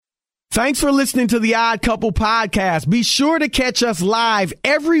Thanks for listening to the Odd Couple podcast. Be sure to catch us live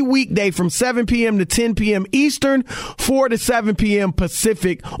every weekday from 7 p.m. to 10 p.m. Eastern, 4 to 7 p.m.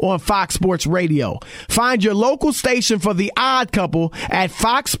 Pacific on Fox Sports Radio. Find your local station for the Odd Couple at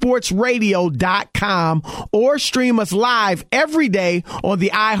foxsportsradio.com or stream us live every day on the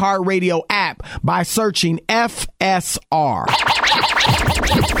iHeartRadio app by searching FSR. Now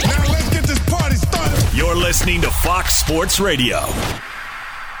let's get this party started. You're listening to Fox Sports Radio.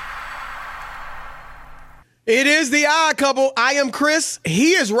 It is the Odd Couple. I am Chris.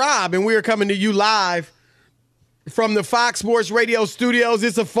 He is Rob, and we are coming to you live from the Fox Sports Radio studios.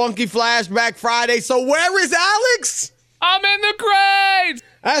 It's a funky flashback Friday. So where is Alex? I'm in the crate.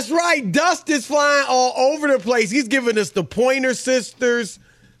 That's right. Dust is flying all over the place. He's giving us the Pointer Sisters.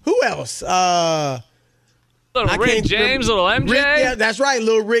 Who else? Little Rick James, little MJ. Yeah, that's right.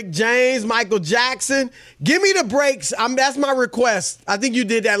 Little Rick James, Michael Jackson. Give me the breaks. That's my request. I think you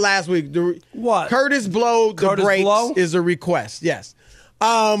did that last week. What? Curtis Blow, the breaks Blow? is a request. Yes.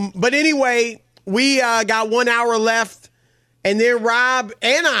 But anyway, we got 1 hour left. And then Rob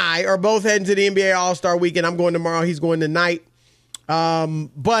and I are both heading to the NBA All-Star Weekend. I'm going tomorrow. He's going tonight.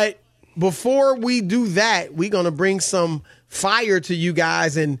 But before we do that, we're going to bring some fire to you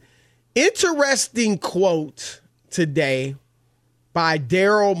guys. And interesting quote today by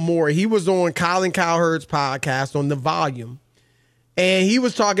Daryl Morey. He was on Colin Cowherd's podcast on The Volume, and he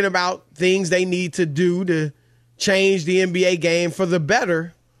was talking about things they need to do to change the NBA game for the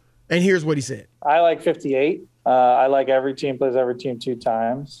better. And here's what he said. I like 58. I like every team plays every team 2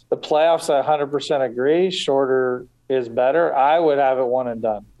 times. The playoffs, I 100% agree. Shorter is better. I would have it one and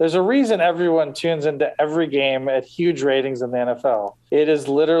done. There's a reason everyone tunes into every game at huge ratings in the NFL. It is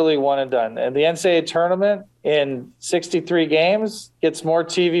literally one and done. And the NCAA tournament in 63 games gets more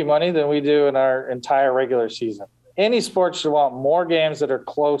TV money than we do in our entire regular season. Any sport should want more games that are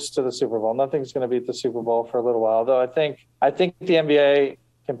close to the Super Bowl. Nothing's going to beat the Super Bowl for a little while, though. I think the NBA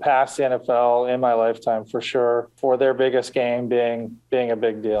can pass the NFL in my lifetime for sure, for their biggest game being a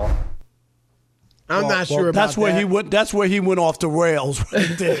big deal. I'm not sure about that. That's where he went off the rails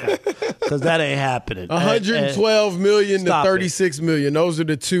right there, because that ain't happening. 112 million to 36 million. Those are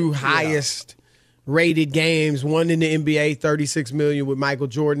the two highest rated games. One in the NBA, 36 million with Michael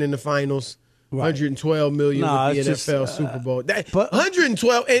Jordan in the finals. Right. 112 million with the NFL Super Bowl.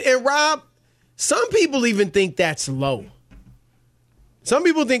 112. And Rob, some people even think that's low. Some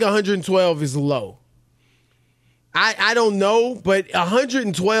people think 112 is low. I don't know, but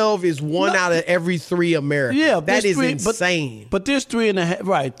 112 is one out of every 3 Americans. Yeah, that is insane. But there's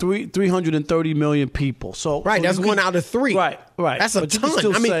 330 million people. So that's 1 out of 3. Right. That's a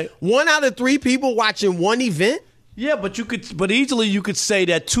ton. I mean, 1 out of 3 people watching one event. Yeah, but easily you could say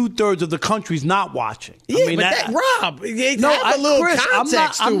that 2/3 of the country's not watching. Yeah, Rob, have a little Chris,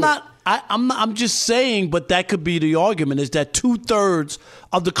 context to it. I'm just saying, but that could be the argument, is that 2/3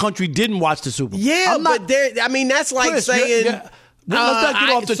 of the country didn't watch the Super Bowl. Yeah, that's like Chris, saying. Let's not get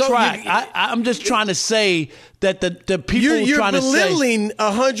off the track. I'm just trying to say that the people you're trying to say. You're belittling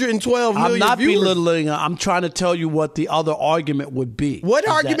 112 million I'm not viewers. belittling. I'm trying to tell you what the other argument would be. What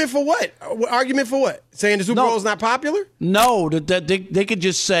argument for what? Argument for what? Saying the Super Bowl is not popular? No, they could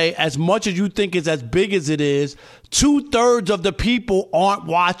just say, as much as you think it's as big as it is, 2/3 of the people aren't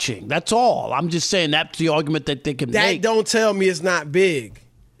watching. That's all. I'm just saying that's the argument that they can make. That don't tell me it's not big.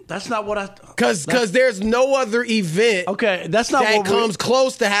 That's not what I. Because there's no other event. Okay, that's not that what comes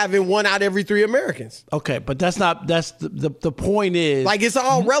close to having 1 out of every 3 Americans. Okay, but that's not. That's the point is, like, it's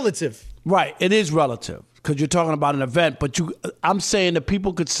all relative. Right, it is relative because you're talking about an event. But I'm saying that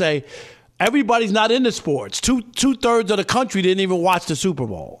people could say everybody's not into sports. 2/3 of the country didn't even watch the Super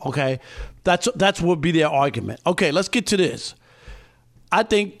Bowl. Okay, that's what would be their argument. Okay, let's get to this. I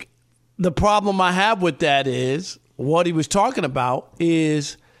think the problem I have with that is what he was talking about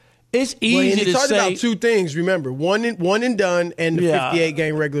is. It's easy to say. He talked about 2 things, remember. One and done and the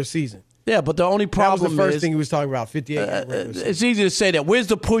 58-game regular season. Yeah, but the only problem is. That was the first thing he was talking about, 58-game regular season. It's easy to say that. Where's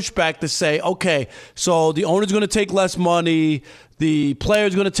the pushback to say, okay, so the owner's going to take less money, the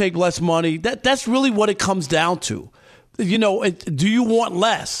player's going to take less money. That's really what it comes down to. You know, do you want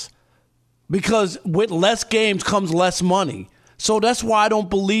less? Because with less games comes less money. So that's why I don't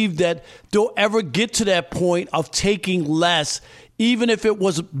believe that they'll ever get to that point of taking less, even if it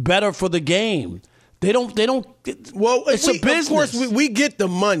was better for the game. They don't. Well, it's a business. Of course, we get the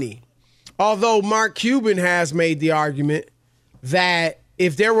money. Although Mark Cuban has made the argument that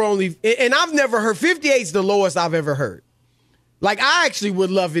if there were only, and I've never heard, 58 is the lowest I've ever heard. Like, I actually would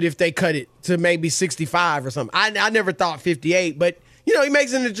love it if they cut it to maybe 65 or something. I never thought 58, but, you know, he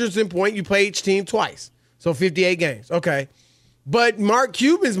makes an interesting point. You play each team twice. So 58 games. Okay. But Mark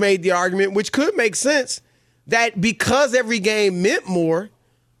Cuban's made the argument, which could make sense, that because every game meant more,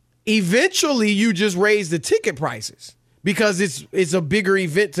 eventually you just raise the ticket prices because it's a bigger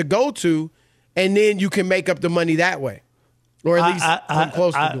event to go to, and then you can make up the money that way. Or at least come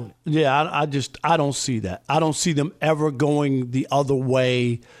close to doing it. Yeah, I don't see that. I don't see them ever going the other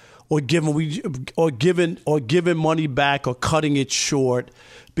way or giving money back or cutting it short,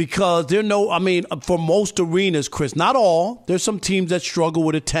 because for most arenas, Chris, not all, there's some teams that struggle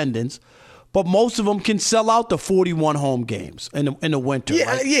with attendance, but most of them can sell out the 41 home games in the winter.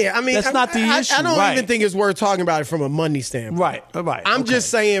 Yeah, right? yeah. I mean, that's not the issue. I don't even think it's worth talking about it from a money standpoint. Right. I'm just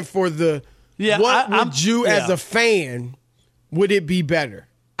saying for the as a fan, would it be better?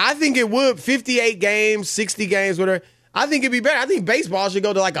 I think it would. 58 games, 60 games, whatever. I think it'd be better. I think baseball should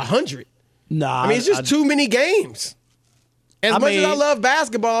go to like 100. Nah, I mean, it's just too many games. As much as I love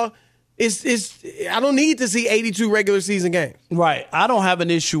basketball, I don't need to see 82 regular season games. Right. I don't have an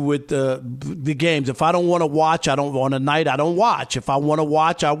issue with the games. If I don't want to watch, I don't watch. If I want to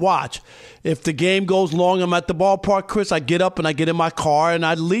watch, I watch. If the game goes long, I'm at the ballpark, Chris, I get up and I get in my car and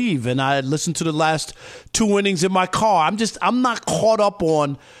I leave and I listen to the last 2 innings in my car. I'm not caught up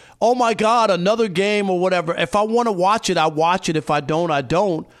on, oh my God, another game or whatever. If I want to watch it, I watch it. If I don't, I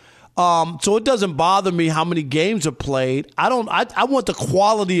don't. So it doesn't bother me how many games are played. I want the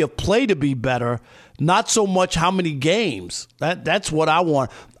quality of play to be better, not so much how many games. That's what I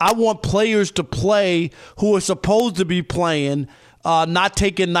want. I want players to play who are supposed to be playing, not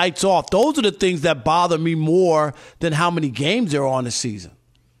taking nights off. Those are the things that bother me more than how many games there are on the season.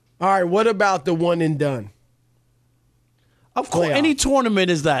 All right, what about the one and done? Of course, any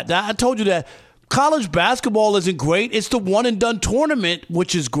tournament is that. I told you that. College basketball isn't great. It's the one and done tournament,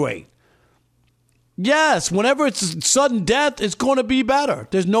 which is great. Yes, whenever it's sudden death, it's going to be better.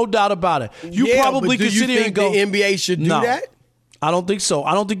 There's no doubt about it. You probably could sit here and go, the NBA should do that? I don't think so.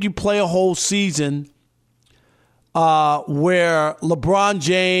 I don't think you play a whole season where LeBron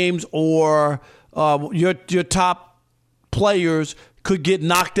James or your top players could get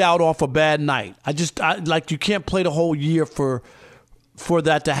knocked out off a bad night. You can't play the whole year for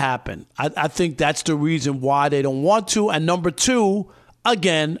that to happen. I think that's the reason why they don't want to. And number two,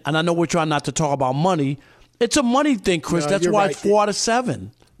 again, and I know we're trying not to talk about money, it's a money thing, Chris. That's why it's 4 out of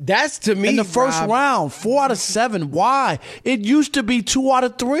 7. That's, to me, in the first round, 4 out of 7. Why? It used to be 2 out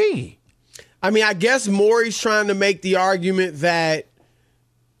of 3. I mean, I guess Maury's trying to make the argument that,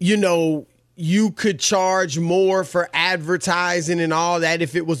 you could charge more for advertising and all that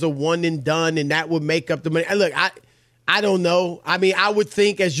if it was a one and done, and that would make up the money. Look, I don't know. I mean, I would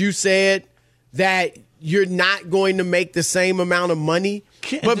think, as you said, that you're not going to make the same amount of money.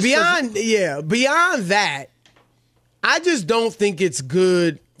 But beyond that, I just don't think it's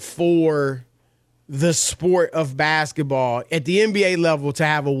good for the sport of basketball at the NBA level to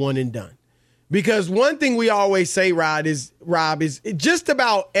have a one and done. Because one thing we always say, Rob, is just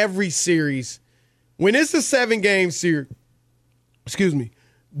about every series, when it's a 7-game series,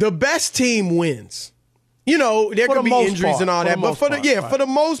 the best team wins. There could be injuries and all that, but for the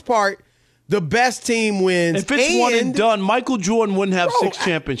most part, the best team wins. If it's one and done, Michael Jordan wouldn't have 6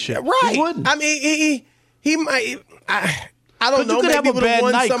 championships. Right. He wouldn't. I mean, he might. I don't know. You could maybe have a bad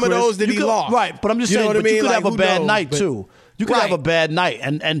won night, some Chris. of those that he lost. Right, but I'm just saying, but you could have a bad night too. You could Right. have a bad night,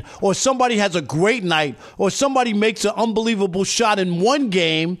 and or somebody has a great night, or somebody makes an unbelievable shot in one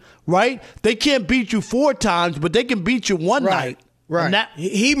game. Right? They can't beat you 4 times, but they can beat you one night. Right.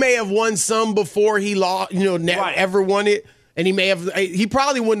 He may have won some before he lost. Ever won it, and he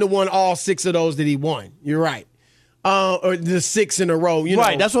probably wouldn't have won all 6 of those that he won. You're right. Or the 6 in a row.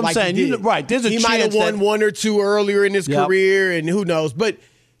 Right, that's what I'm saying. There's a he chance might have won 1 or 2 earlier in his career, and who knows. But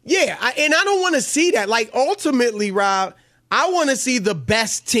yeah, I don't want to see that. Like, ultimately, Rob, I want to see the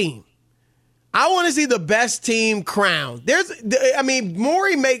best team. I want to see the best team crowned.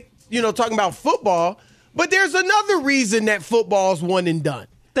 Maury talking about football, but there's another reason that football's one and done.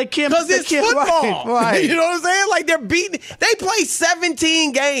 They can't because it's football. Right. You know what I'm saying? Like, they play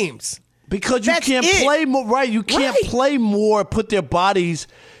 17 games. Because you can't play more, right? You can't play more, put their bodies.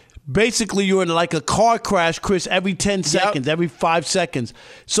 Basically, you're in like a car crash, Chris, every 10 seconds, every 5 seconds.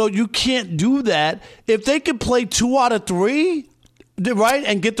 So you can't do that. If they could play 2 out of 3, right,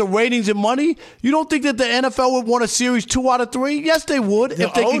 and get the ratings and money, you don't think that the NFL would want a series 2 out of 3? Yes, they would.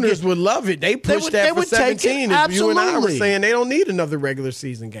 The owners would love it. They push that for 17. If you and I were saying they don't need another regular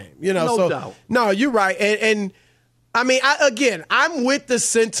season game. No doubt. No, you're right. And I mean, I'm with the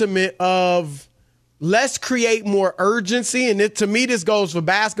sentiment of let's create more urgency. And to me, this goes for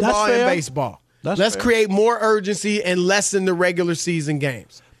basketball and baseball. Let's create more urgency and lessen the regular season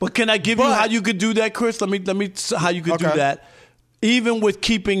games. But can I give you how you could do that, Chris? Let me how you could do that. even with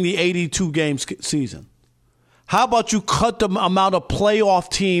keeping the 82-game season? How about you cut the amount of playoff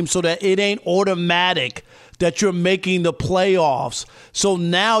teams so that it ain't automatic that you're making the playoffs? So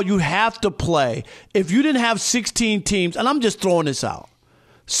now you have to play. If you didn't have 16 teams, and I'm just throwing this out,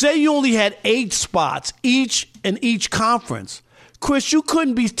 say you only had 8 spots each in each conference. Chris, you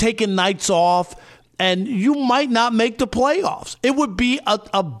couldn't be taking nights off, and you might not make the playoffs. It would be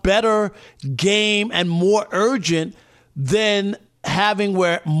a better game and more urgent than having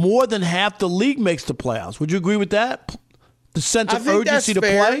where more than half the league makes the playoffs. Would you agree with that? The sense of urgency to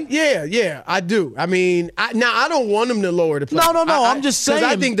play? Yeah, I do. I mean, I don't want them to lower the playoffs. No, I'm just saying.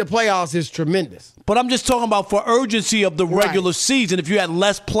 Because I think the playoffs is tremendous. But I'm just talking about for urgency of the regular season if you had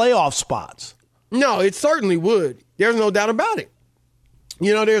less playoff spots. No, it certainly would. There's no doubt about it.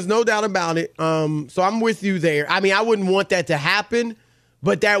 There's no doubt about it. So I'm with you there. I mean, I wouldn't want that to happen,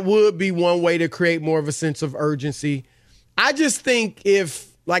 but that would be one way to create more of a sense of urgency. I just think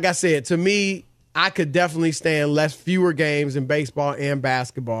like I said, to me, I could definitely stand fewer games in baseball and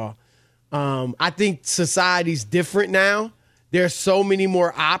basketball. I think society's different now. There's so many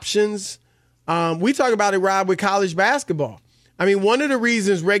more options. We talk about it, Rob, with college basketball. I mean, one of the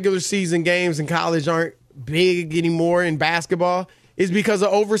reasons regular season games in college aren't big anymore in basketball is because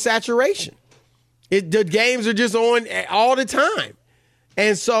of oversaturation. The games are just on all the time.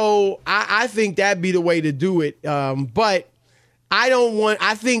 And so I think that'd be the way to do it. But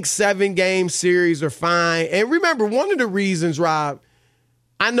I think 7-game series are fine. And remember, one of the reasons, Rob,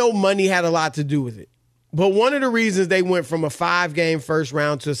 I know money had a lot to do with it. But one of the reasons they went from a 5-game first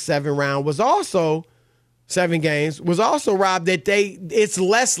round to a 7-round was also 7 games, was also, Rob, that it's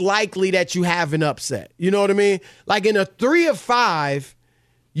less likely that you have an upset. You know what I mean? Like in a 3 of 5,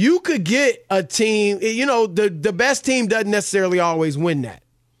 you could get a team, the best team doesn't necessarily always win that.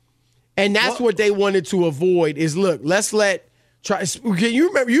 And that's what they wanted to avoid is, look, let's you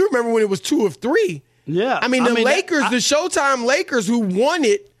remember when it was 2 of 3? Yeah. I mean, the Showtime Lakers who won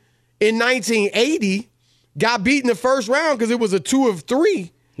it in 1980 got beat in the first round because it was a 2 of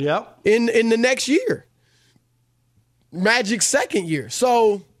 3 in the next year. Magic's second year.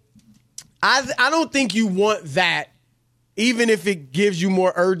 So I don't think you want that, even if it gives you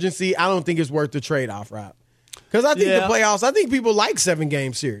more urgency. I don't think it's worth the trade-off, Rob. Because I think the playoffs, I think people like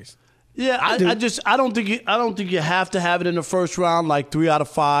 7-game series. Yeah, I don't think you have to have it in the first round. Like 3 out of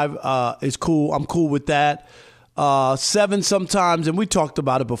 5 is cool. I'm cool with that. 7 sometimes, and we talked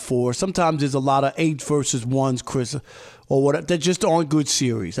about it before. Sometimes there's a lot of 8 versus 1s, Chris, or what. That just aren't good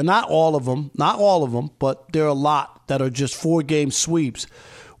series, and not all of them, but there are a lot that are just 4-game sweeps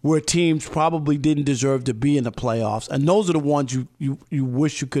where teams probably didn't deserve to be in the playoffs, and those are the ones you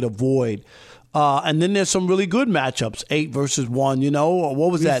wish you could avoid. And then there's some really good matchups, 8 versus 1.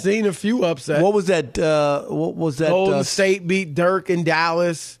 What was that? We've seen a few upsets. What was that? Golden State beat Dirk in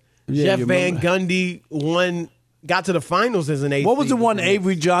Dallas. Yeah, Jeff Van Gundy got to the finals as an 8th. What was the one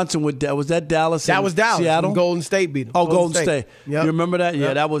Avery Johnson with? Was that Dallas? That was Dallas. Seattle. Golden State beat him. Oh, Golden State. Yep. You remember that?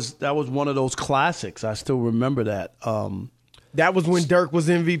 Yeah, Yep. that was one of those classics. I still remember that. That was when Dirk was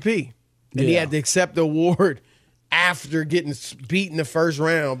MVP, and he had to accept the award after getting beaten the first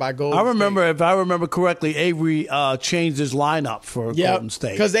round by Golden State. If I remember correctly, Avery changed his lineup for Golden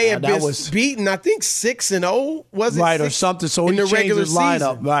State. Because they had been beaten, I think 6-0, was it? Right, or something. So in he the changed regular his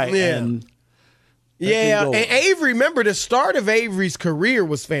lineup. season. Right. Yeah. And Avery, remember the start of Avery's career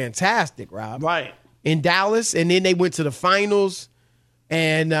was fantastic, Rob. Right. In Dallas, and then they went to the finals,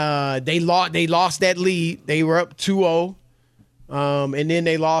 and they lost that lead. They were up 2-0. And then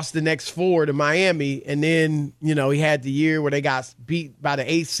they lost the next 4 to Miami. And then, he had the year where they got beat by the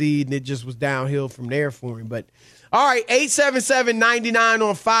 8th seed, and it just was downhill from there for him. But, all right, 877-99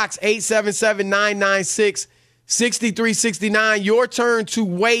 on Fox, 877-996-6369. Your turn to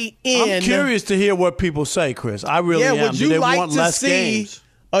weigh in. I'm curious to hear what people say, Chris. I really am. Would you like to see games?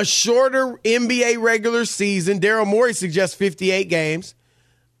 A shorter NBA regular season? Daryl Morey suggests 58 games.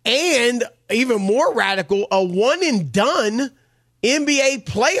 And even more radical, a one-and-done NBA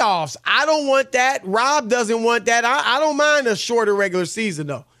playoffs. I don't want that. Rob doesn't want that. I don't mind a shorter regular season,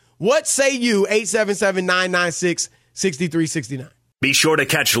 though. What say you? 877-996-6369. Be sure to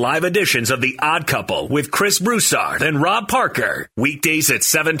catch live editions of The Odd Couple with Chris Broussard and Rob Parker. Weekdays at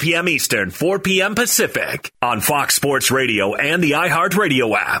 7 p.m. Eastern, 4 p.m. Pacific on Fox Sports Radio and the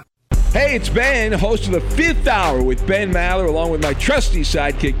iHeartRadio app. Hey, it's Ben, host of the Fifth Hour with Ben Maller, along with my trusty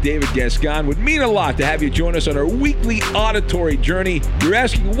sidekick, David Gascon. Would mean a lot to have you join us on our weekly auditory journey. You're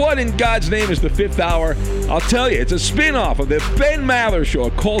asking, what in God's name is the Fifth Hour? I'll tell you, it's a spin-off of the Ben Maller Show,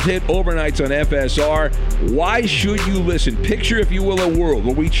 a cult hit overnights on FSR. Why should you listen? Picture, if you will, a world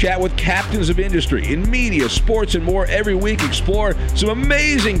where we chat with captains of industry in media, sports, and more every week. Explore some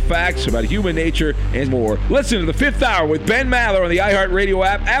amazing facts about human nature and more. Listen to the Fifth Hour with Ben Maller on the iHeartRadio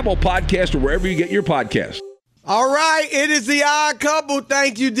app, Apple Podcast, or wherever you get your podcast. All right, it is the Odd Couple.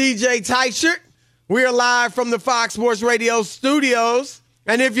 Thank you, DJ Teichert. We are live from the Fox Sports Radio studios.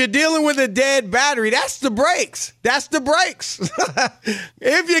 And if you're dealing with a dead battery, that's the brakes. That's the brakes.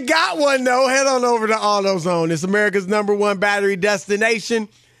 If you got one, though, head on over to AutoZone. It's America's #1 battery destination.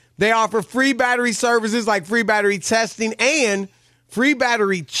 They offer free battery services like free battery testing and free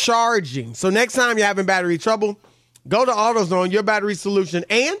battery charging. So next time you're having battery trouble, go to AutoZone, your battery solution,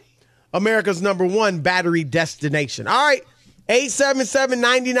 and America's #1 battery destination. All right,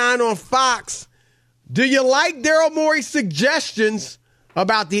 877-99 on Fox. Do you like Daryl Morey's suggestions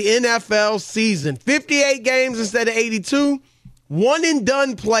about the NFL season? 58 games instead of 82,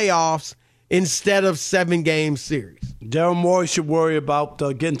 one-and-done playoffs instead of 7-game series. Daryl Morey should worry about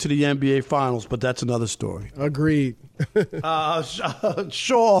getting to the NBA Finals, but that's another story. Agreed.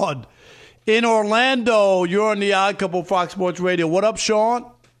 Sean, in Orlando, you're on the Odd Couple Fox Sports Radio. What up, Sean?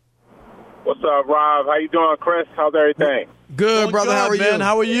 What's up, Rob? How you doing, Chris? How's everything? Good, brother. How are you?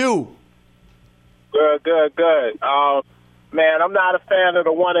 How are you? Good. Man, I'm not a fan of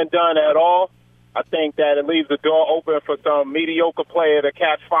the one and done at all. I think that it leaves the door open for some mediocre player to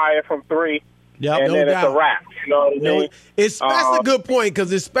catch fire from three, and then it's a wrap. You know what I mean? That's a good point,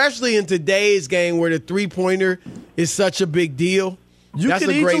 because especially in today's game where the three-pointer is such a big deal. You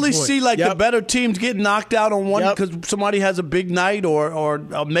can easily see the better teams get knocked out on one because somebody has a big night or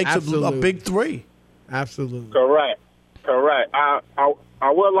makes a big three. Absolutely. Correct. I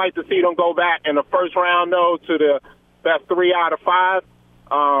would like to see them go back in the first round, though, to the best 3 out of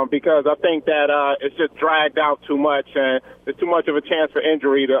 5 because I think that it's just dragged out too much, and there's too much of a chance for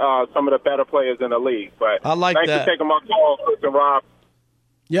injury to some of the better players in the league. But I like thanks that. for taking my call, Chris and Rob.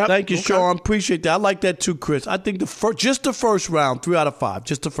 Yep. Thank you, Sean. Appreciate that. I like that too, Chris. I think just the first round, 3 out of 5,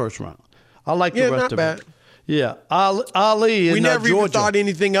 just the first round. I like the rest not of bad. it. Yeah, Ali in we never Georgia. even thought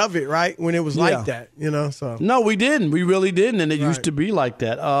anything of it, right? When it was like that, So no, we didn't. We really didn't, and it used to be like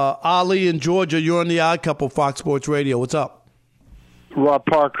that. Ali in Georgia, you're on the Odd Couple, Fox Sports Radio. What's up, Rob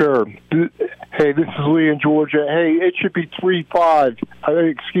Parker? Hey, this is Lee in Georgia. Hey, it should be 3-5.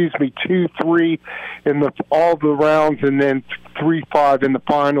 2-3 in all the rounds, and then 3-5 in the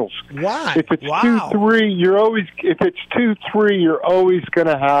finals. Why? If it's 2-3, you're always going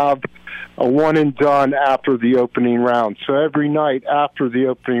to have a one and done after the opening round. So every night after the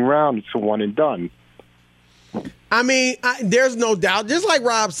opening round, it's a one and done. I mean, there's no doubt. Just like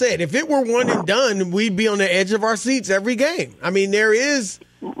Rob said, if it were one and done, we'd be on the edge of our seats every game. I mean, there is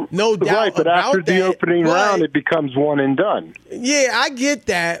no doubt right, but about after the opening round, it becomes one and done. Yeah, I get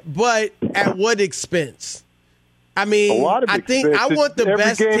that, but at what expense? I mean, I think I want the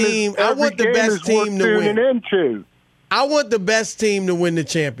best team. I want the best team to win. I want the best team to win the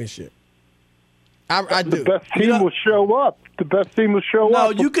championship. I do. The best team will show up. The best team will show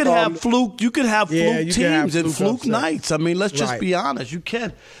up. No, you could have fluke. You could have fluke teams and fluke upset. nights. I mean, let's just be honest. You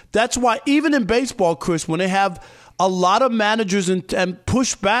can. That's why even in baseball, Chris, when they have a lot of managers and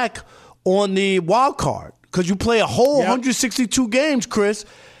push back on the wild card because you play a whole 162 games, Chris,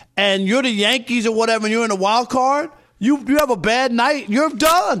 and you're the Yankees or whatever, and you're in a wild card. You have a bad night, you're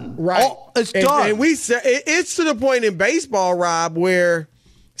done. Right, it's done. And we say it's to the point in baseball, Rob, where.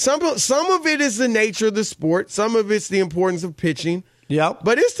 Some of it is the nature of the sport. Some of it's the importance of pitching. Yep.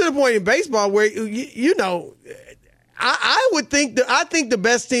 But it's to the point in baseball where I would think I think the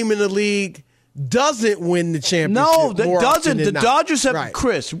best team in the league doesn't win the championship. No, that doesn't. The not. Dodgers have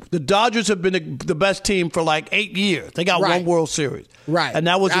Chris. The Dodgers have been the best team for like 8 years. They got one World Series. Right. And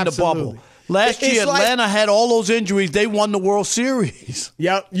that was in the bubble. Last year, Atlanta had all those injuries. They won the World Series.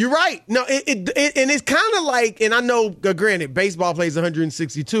 Yep, you're right. No, and it's kind of like, and I know, granted, baseball plays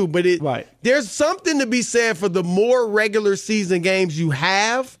 162, but there's something to be said for the more regular season games you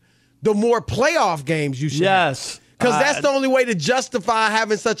have, the more playoff games you should have. Because that's the only way to justify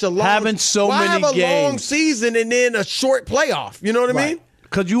having such a long many games. Have a long season and then a short playoff? You know what I mean?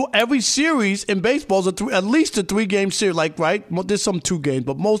 Because every series in baseball is at least a 3-game series. There's some 2 games,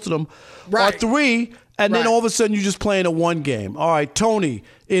 but most of them are 3. And then all of a sudden you're just playing a 1 game. All right, Tony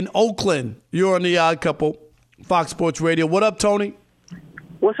in Oakland, you're on the Odd Couple, Fox Sports Radio. What up, Tony?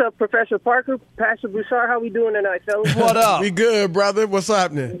 What's up, Professor Parker, Pastor Broussard? How we doing tonight, fellas? What up? We good, brother. What's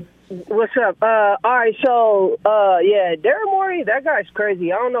happening? What's up? All right, so, Daryl Morey, that guy's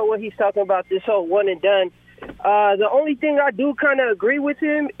crazy. I don't know what he's talking about, this whole one and done. The only thing I do kind of agree with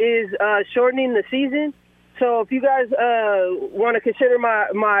him is shortening the season. So if you guys want to consider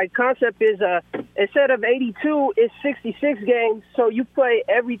my concept is instead of 82, it's 66 games. So you play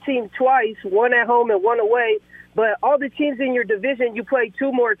every team twice, one at home and one away. But all the teams in your division, you play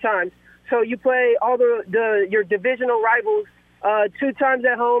 2 more times. So you play all your divisional rivals 2 times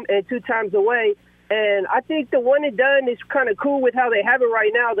at home and 2 times away. And I think the one and done is kind of cool with how they have it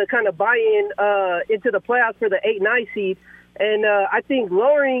right now. They're kind of buying into the playoffs for the 8-9 seed. And I think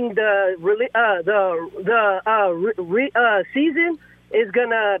lowering the season is going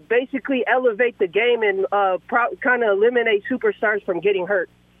to basically elevate the game and kind of eliminate superstars from getting hurt.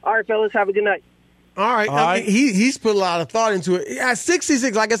 All right, fellas, have a good night. All right. He's put a lot of thought into it. At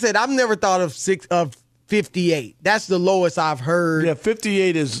 66, like I said, I've never thought of 58. That's the lowest I've heard. Yeah,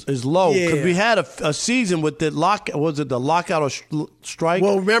 58 is low because we had a season with the lockout or strike.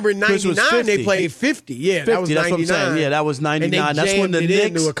 Well, remember 99 they played 50. Yeah, 50, that was 99. That's what I'm saying. Yeah, that was 99. And they that's when the Knicks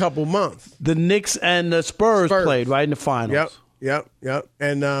into a couple months. The Knicks and the Spurs played right in the finals. Yep.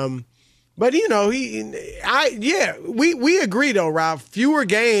 And but we agree though, Rob. Fewer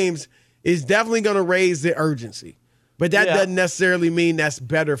games is definitely going to raise the urgency, but that doesn't necessarily mean that's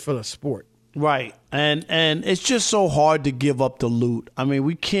better for the sport. Right. And it's just so hard to give up the loot. I mean,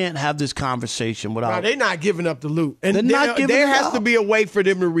 we can't have this conversation without. No, they're not giving up the loot. And they're not giving there it has up. to be a way for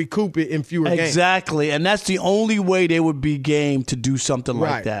them to recoup it in fewer games. Exactly. And that's the only way they would be game to do something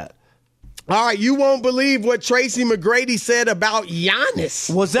like that. All right, you won't believe what Tracy McGrady said about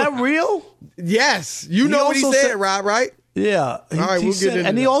Giannis. Was that real? Yes. You know what he said, Rob, right? Yeah. All right, we'll get into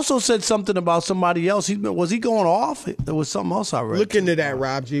and he that. also said something about somebody else. Was he going off? There was something else I read. Look into that,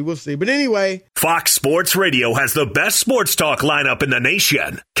 Rob G. We'll see. But anyway. Fox Sports Radio has the best sports talk lineup in the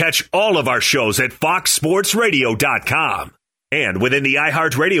nation. Catch all of our shows at foxsportsradio.com. And within the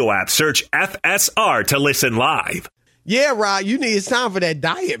iHeartRadio app, search FSR to listen live. Yeah, Rob, it's time for that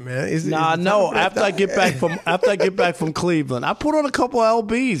diet, man. No. After I get back from Cleveland, I put on a couple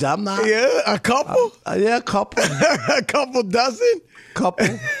LBs. I'm not. Yeah, a couple. A couple. A couple dozen. Couple.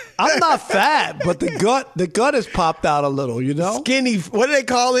 I'm not fat, but the gut has popped out a little. You know. Skinny. What do they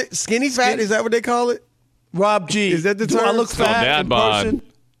call it? Skinny fat. Is that what they call it? Rob G. Is that the term? Do I look fat in person?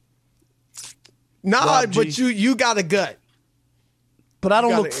 Nah, but you got a gut. But I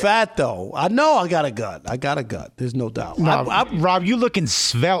don't look fat, though. I know I got a gut. There's no doubt. Rob, you looking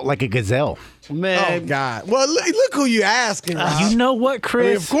svelte like a gazelle. Man. Oh, God. Well, look who you asking, Rob. You know what, Chris? I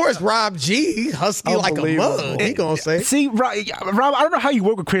mean, of course, Rob G. He's husky like a mug. He gonna say. See, Rob, I don't know how you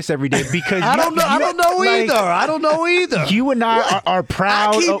work with Chris every day because I don't know either. You and I are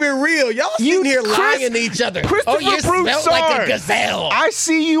proud. I keep it real. Y'all sitting here lying to each other. Christopher Bruce like a gazelle. I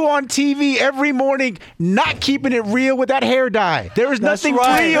see you on TV every morning not keeping it real with that hair dye. There is nothing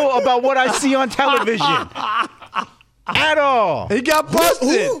real about what I see on television. At all. He got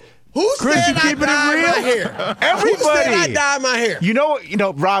busted. Who Chris, said you keeping I it real? My hair? Everybody. Who said I dyed my hair? You know,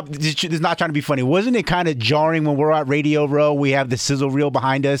 Rob, this is not trying to be funny. Wasn't it kind of jarring when we're at Radio Row, we have the sizzle reel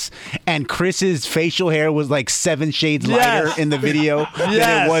behind us, and Chris's facial hair was like 7 shades lighter in the video than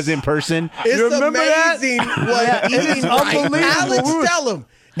it was in person? It's you remember amazing that? what eating right. Alex, tell him.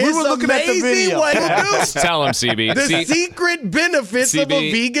 We were looking at the video. What you do. Tell him, CB. The secret benefits of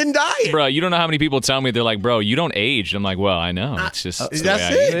a vegan diet. Bro, you don't know how many people tell me, they're like, bro, you don't age. I'm like, well, I know. It's just That's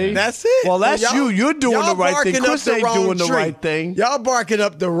it. That's it. Well, that's you. You're doing the right thing. Chris ain't doing the right thing. Y'all barking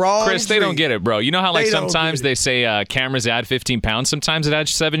up the wrong Chris, they don't tree. get it, bro. You know how like sometimes they say cameras add 15 pounds. Sometimes it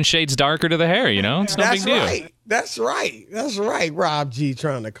adds 7 shades darker to the hair, you know? It's no big deal. That's right. Rob G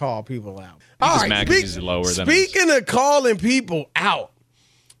trying to call people out. All right, speaking of calling people out,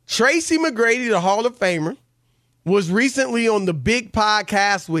 Tracy McGrady, the Hall of Famer, was recently on the big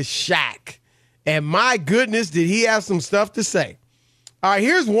podcast with Shaq. And my goodness, did he have some stuff to say. All right,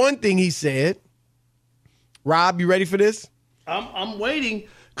 here's one thing he said. Rob, you ready for this? I'm waiting.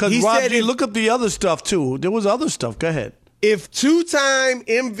 Because Rob, you look up the other stuff, too. There was other stuff. Go ahead. If 2-time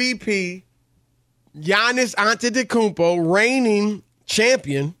MVP Giannis Antetokounmpo, reigning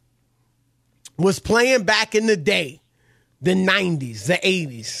champion, was playing back in the day, the 90s, the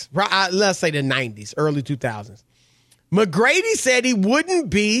 80s, let's say the 90s, early 2000s. McGrady said he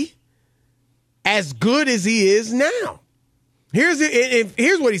wouldn't be as good as he is now. Here's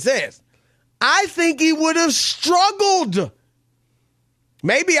what he says. I think he would have struggled.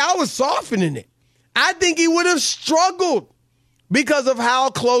 Maybe I was softening it. I think he would have struggled because of how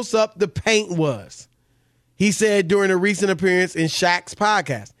close up the paint was. He said during a recent appearance in Shaq's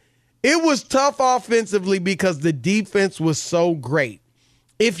podcast. It was tough offensively because the defense was so great.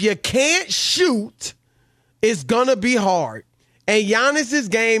 If you can't shoot, it's going to be hard. And Giannis's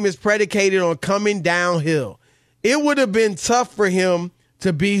game is predicated on coming downhill. It would have been tough for him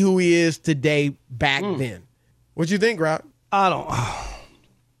to be who he is today back then. What you think, Rob?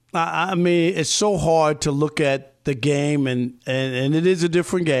 I mean, it's so hard to look at the game, and it is a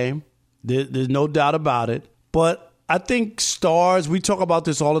different game. There's no doubt about it. But I think stars, we talk about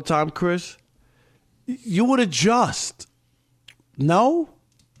this all the time, Chris, you would adjust. No?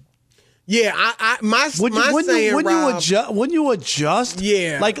 Yeah, Wouldn't you adjust?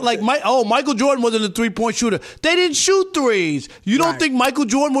 Yeah. Michael Jordan wasn't a three-point shooter. They didn't shoot threes. You don't think Michael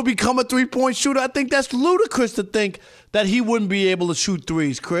Jordan would become a three-point shooter? I think that's ludicrous to think that he wouldn't be able to shoot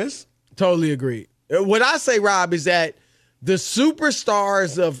threes, Chris. Totally agree. What I say, Rob, is that the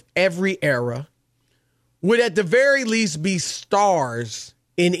superstars of every era would at the very least be stars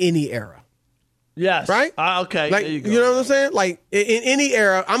in any era. Yes. Right? Okay. Like, there you go. You know what I'm saying? Like, in any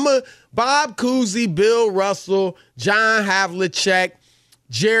era, Bob Cousy, Bill Russell, John Havlicek,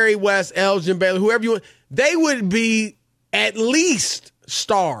 Jerry West, Elgin Baylor, whoever you want, they would be at least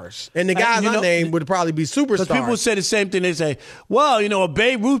stars. And the guys I named would probably be superstars. Because people say the same thing. They say, well, if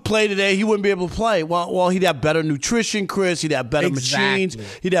Babe Ruth played today, he wouldn't be able to play. Well, he'd have better nutrition, Chris. He'd have better machines.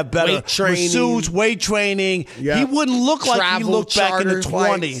 He'd have better masseuse, weight training. Yep. He wouldn't look like he looked back in the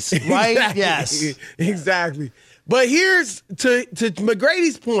 20s, right? Exactly. Yes. Exactly. But here's, to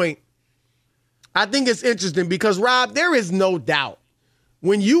McGrady's point, I think it's interesting because, Rob, there is no doubt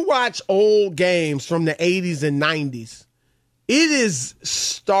when you watch old games from the 80s and 90s, it is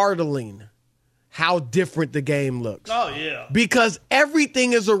startling how different the game looks. Oh, yeah. Because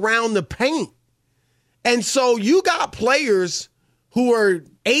everything is around the paint. And so you got players who are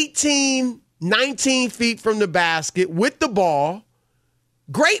 18, 19 feet from the basket with the ball,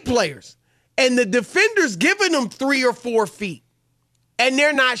 great players, and the defender's giving them 3 or 4 feet, and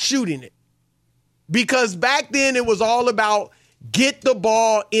they're not shooting it. Because back then it was all about get the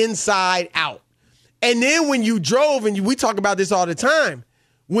ball inside out. And then when you drove, and we talk about this all the time,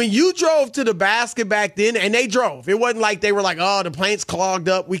 when you drove to the basket back then, and they drove, it wasn't like they were like, oh, the paint's clogged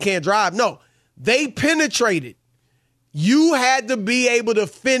up, we can't drive. No, they penetrated. You had to be able to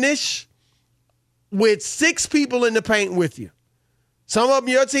finish with 6 people in the paint with you. Some of them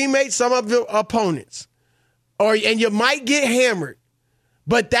your teammates, some of your opponents. And you might get hammered.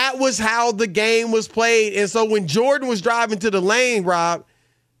 But that was how the game was played. And so when Jordan was driving to the lane, Rob,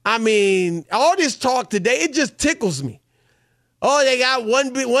 I mean, all this talk today, it just tickles me. Oh, they got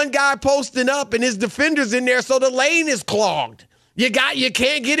one guy posting up and his defender's in there, so the lane is clogged. You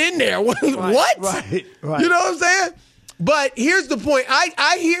can't get in there. What? Right. You know what I'm saying? But here's the point.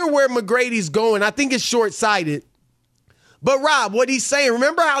 I hear where McGrady's going. I think it's short-sighted. But, Rob, what he's saying,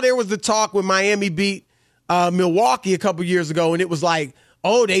 remember how there was the talk when Miami beat Milwaukee a couple years ago, and it was like,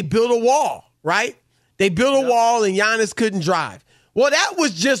 oh, they built a wall, right? They built a wall and Giannis couldn't drive. Well, that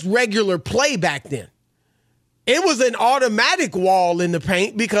was just regular play back then. It was an automatic wall in the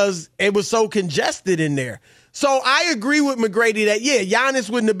paint because it was so congested in there. So I agree with McGrady that, Giannis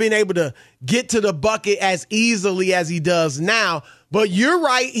wouldn't have been able to get to the bucket as easily as he does now. But you're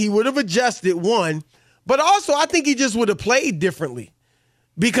right, he would have adjusted, one. But also, I think he just would have played differently.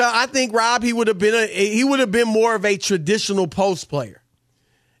 Because I think, Rob, he would have been more of a traditional post player.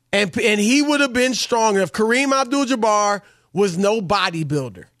 And he would have been strong enough. Kareem Abdul-Jabbar was no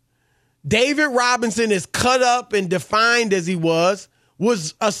bodybuilder. David Robinson, as cut up and defined as he was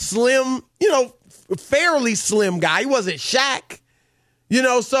a slim, fairly slim guy. He wasn't Shaq.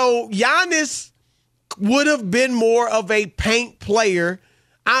 So Giannis would have been more of a paint player.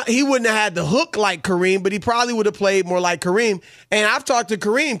 He wouldn't have had the hook like Kareem, but he probably would have played more like Kareem. And I've talked to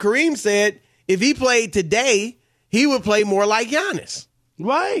Kareem. Kareem said if he played today, he would play more like Giannis.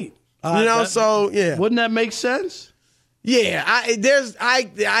 Right. Wouldn't that make sense? Yeah,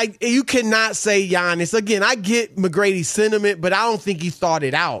 you cannot say Giannis. Again, I get McGrady's sentiment, but I don't think he thought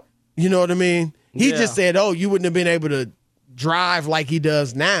it out. You know what I mean? He just said, oh, you wouldn't have been able to drive like he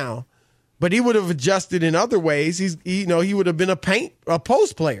does now. But he would have adjusted in other ways. He would have been a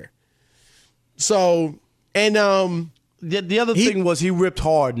post player. So, and the other thing was he ripped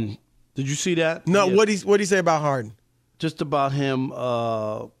Harden. Did you see that? No, what'd he say about Harden? Just about him,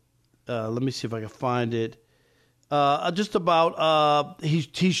 let me see if I can find it. Just about he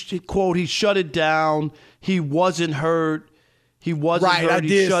quote, he shut it down. He wasn't hurt. He wasn't hurt.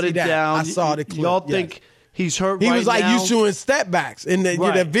 He shut it down. I saw the clip. Y'all think He's hurt. He right was like, now. "You doing step backs." In the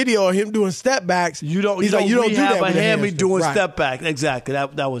Right. video of him doing step backs, You don't. He's You like, don't "You don't do that rehab with a a hammy hamstring." doing Right. step back. Exactly.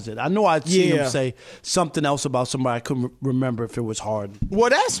 That was it. I know I'd seen Yeah. him say something else about somebody. I couldn't remember if it was Harden. Well,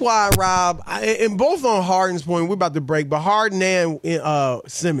 that's why, Rob, and both on Harden's point, we're about to break, but Harden and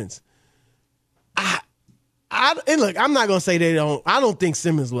Simmons. And look, I'm not going to say they don't. I don't think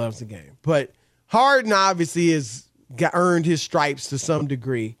Simmons loves the game, but Harden obviously has earned his stripes to some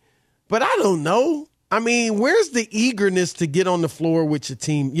degree. But I don't know. I mean, where's the eagerness to get on the floor with your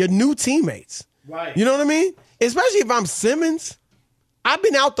team, your new teammates? Right. You know what I mean? Especially if I'm Simmons. I've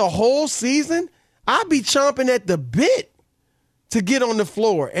been out the whole season. I'd be chomping at the bit to get on the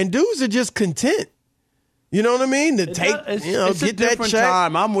floor. And dudes are just content. You know what I mean? To It's get a that different check.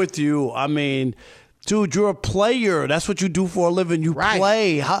 time. I'm with you. I mean, dude, you're a player. That's what you do for a living. You Right.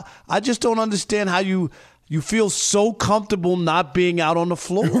 play. I just don't understand how you feel so comfortable not being out on the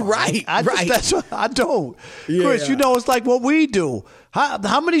floor. Right, right. That's what I don't. Yeah. Chris, it's like what we do.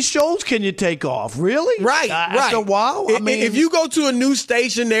 How many shows can you take off? Really? Right, After a while? I mean, if you go to a new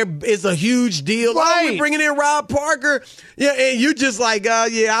station, there is a huge deal. Oh, Right. we're bringing in Rob Parker. Yeah, and you just like,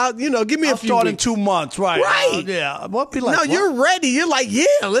 give me a I'll few start in weeks. 2 months. Right. Right. Yeah. What be like? No, what? you're ready. You're like, yeah,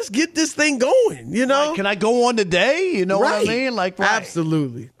 let's get this thing going, you know? Like, can I go on today? You know what I Right. mean? Like, right.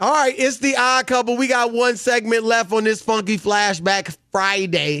 Absolutely. All right, it's the Odd Couple. We got one segment left on this funky flashback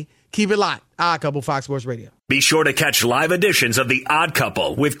Friday. Keep it locked. Odd Couple, Fox Sports Radio. Be sure to catch live editions of The Odd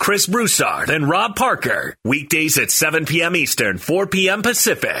Couple with Chris Broussard and Rob Parker. Weekdays at 7 p.m. Eastern, 4 p.m.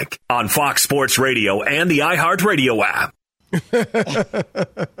 Pacific on Fox Sports Radio and the iHeartRadio app.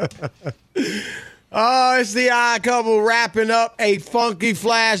 Oh, it's the Odd Couple wrapping up a funky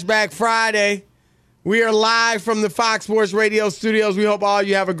flashback Friday. We are live from the Fox Sports Radio studios. We hope all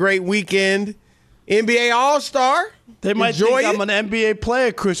you have a great weekend. NBA All-Star. They might Enjoy think it. I'm an NBA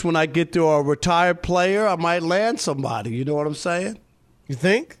player, Chris, when I get to a retired player. I might land somebody. You know what I'm saying? You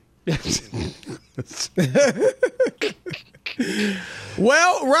think?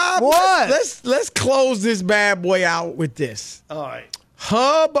 Well, Rob, What? let's close this bad boy out with this. All right.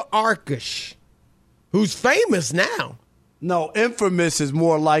 Hub Arkush, who's famous now. No, infamous is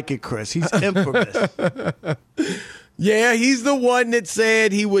more like it, Chris. He's infamous. Yeah, he's the one that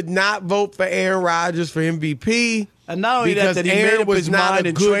said he would not vote for Aaron Rodgers for MVP. And not only because that he Aaron made up was his not mind a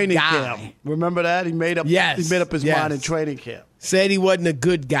in good training guy. camp. Remember that? He made up Yes, his yes. mind in training camp. Said he wasn't a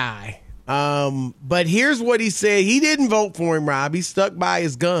good guy. But here's what he said. He didn't vote for him, Rob. He stuck by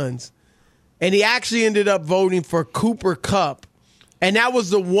his guns. And he actually ended up voting for Cooper Kupp. And that was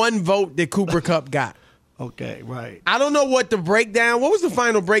the one vote that Cooper Kupp got. Okay, right. I don't know what the breakdown. What was the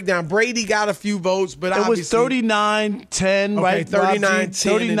final breakdown? Brady got a few votes, but It was obviously 39-10, right? 39-10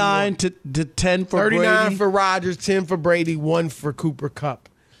 39 to 10 for 39 Brady. for Rodgers, 10 for Brady, 1 for Cooper Kupp.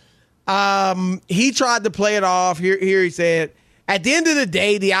 He tried to play it off. Here he said, at the end of the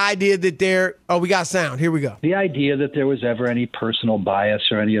day, the idea that we got sound. Here we go. The idea that there was ever any personal bias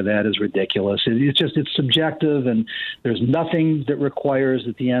or any of that is ridiculous. It's subjective, and there's nothing that requires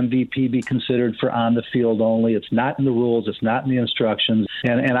that the MVP be considered for on the field only. It's not in the rules. It's not in the instructions.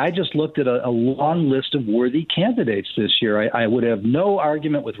 And I just looked at a long list of worthy candidates this year. I would have no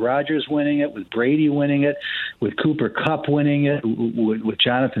argument with Rodgers winning it, with Brady winning it, with Cooper Kupp winning it, with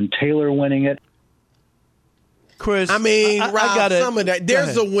Jonathan Taylor winning it. Chris, I mean, I Rob, got some of that.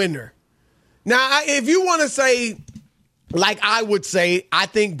 There's Go a ahead. winner. Now, if you want to say, like I would say, I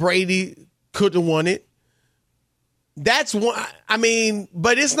think Brady could have won it. That's one. I mean,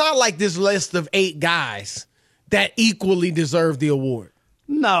 but it's not like this list of 8 guys that equally deserve the award.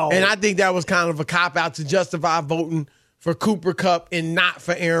 No. And I think that was kind of a cop-out to justify voting for Cooper Kupp and not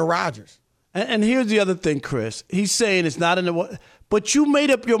for Aaron Rodgers. And here's the other thing, Chris. He's saying it's not in the. But you made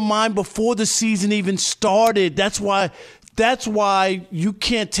up your mind before the season even started. That's why you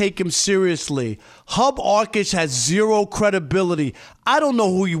can't take him seriously. Hub Arkush has zero credibility. I don't know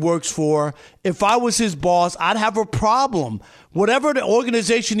who he works for. If I was his boss, I'd have a problem. Whatever the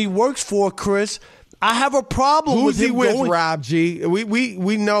organization he works for, Chris, I have a problem Who's with him he with, going. Rob G?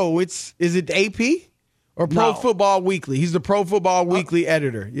 We know is it AP or Pro No. Football Weekly? He's the Pro Football Weekly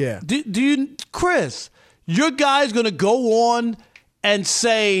editor. Yeah. Do you, Chris? Your guy's going to go on and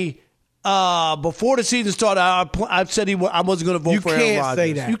say before the season started, I said I wasn't going to vote You for Aaron can't Rodgers.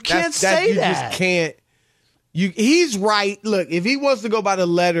 say that. You can't say you that. just can't. He's right. Look, if he wants to go by the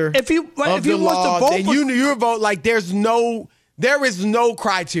letter If he of wants the to law, vote then for- you vote like there is no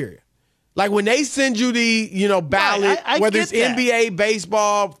criteria. Like when they send you the ballot, I whether get it's that. NBA,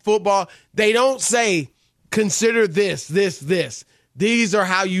 baseball, football, they don't say consider this. These are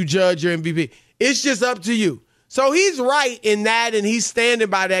how you judge your MVP. It's just up to you. So he's right in that, and he's standing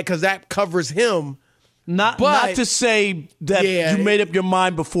by that because that covers him. Not to say that you made up your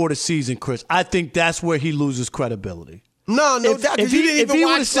mind before the season, Chris. I think that's where he loses credibility. No doubt. Because you didn't even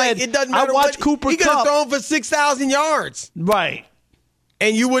watch. It doesn't matter. I watched Cooper Kupp. He could have thrown for 6,000 yards. Right.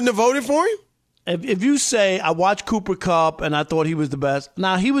 And you wouldn't have voted for him? If you say, I watched Cooper Kupp and I thought he was the best.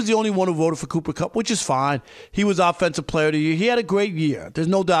 Now, he was the only one who voted for Cooper Kupp, which is fine. He was Offensive Player of the Year. He had a great year. There's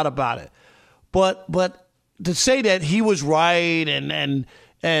no doubt about it. But to say that he was right and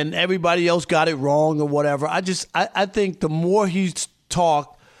everybody else got it wrong or whatever, I think the more he's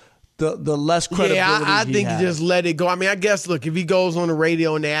talked, the less credibility I think you just let it go. I mean, I guess, look, if he goes on the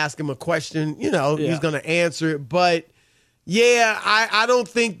radio and they ask him a question, he's going to answer it. But, I don't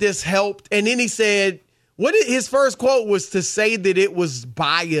think this helped. And then he said, his first quote was to say that it was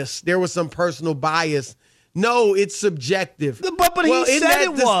biased. There was some personal bias. No, it's subjective. But he said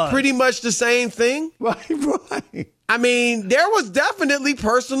it was. Pretty much the same thing. Right. I mean, there was definitely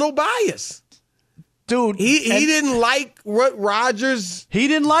personal bias. Dude, he didn't like what Rodgers He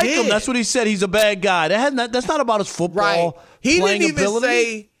didn't like him. That's what he said. He's a bad guy. That's not about his football playing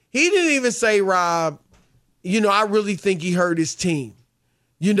ability. He didn't even say, Rob, I really think he hurt his team.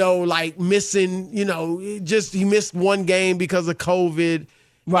 Like missing, he missed one game because of COVID.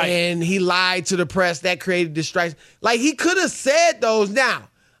 Right. And he lied to the press. That created distraction. Like, he could have said those. Now,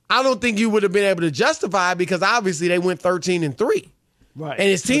 I don't think you would have been able to justify it because obviously they went 13-3. Right. And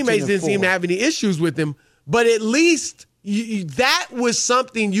his teammates didn't seem to have any issues with him. But at least that was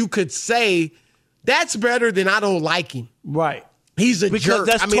something you could say, that's better than I don't like him. Right. He's a because jerk.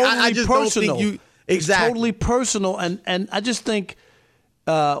 That's totally I just personal. don't think you exactly. It's totally personal, and I just think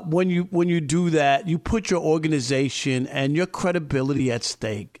when you do that, you put your organization and your credibility at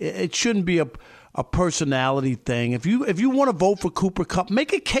stake. It shouldn't be a personality thing. If you want to vote for Cooper Kupp,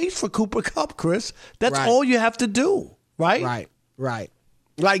 make a case for Cooper Kupp, Chris. That's all you have to do, right? Right.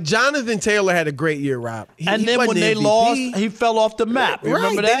 Like Jonathan Taylor had a great year, Rob. Then when they lost, he fell off the map.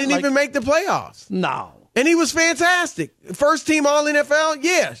 Remember that? They didn't even make the playoffs. No. And he was fantastic. First team All NFL,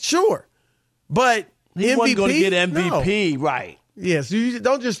 yeah, sure. But he MVP, wasn't going to get MVP, right? Yes, you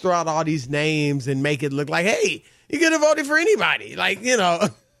don't just throw out all these names and make it look like, hey, you could have voted for anybody.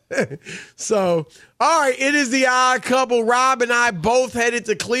 So, all right, it is the odd couple. Rob and I both headed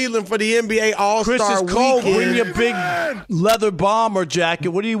to Cleveland for the NBA All-Star Chris is cold. Weekend. Bring your big leather bomber jacket.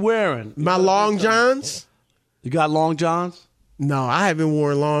 What are you wearing? My long johns. You got long johns? No, I haven't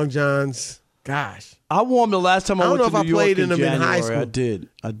worn long johns. Gosh. I wore them the last time I went to New York played in them January. in high school.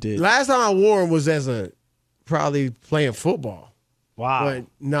 I did. Last time I wore them was probably playing football. Wow. But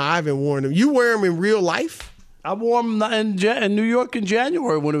no, I haven't worn them. You wear them in real life? I wore them in New York in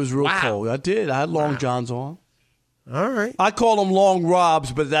January when it was real cold. I did. I had long johns on. All right. I call them long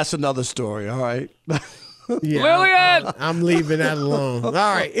Robs, but that's another story. All right. Yeah, Lillian! I'm leaving that alone. All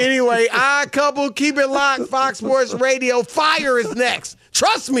right. Anyway, odd couple, keep it locked. Fox Sports Radio. Fire is next.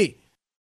 Trust me.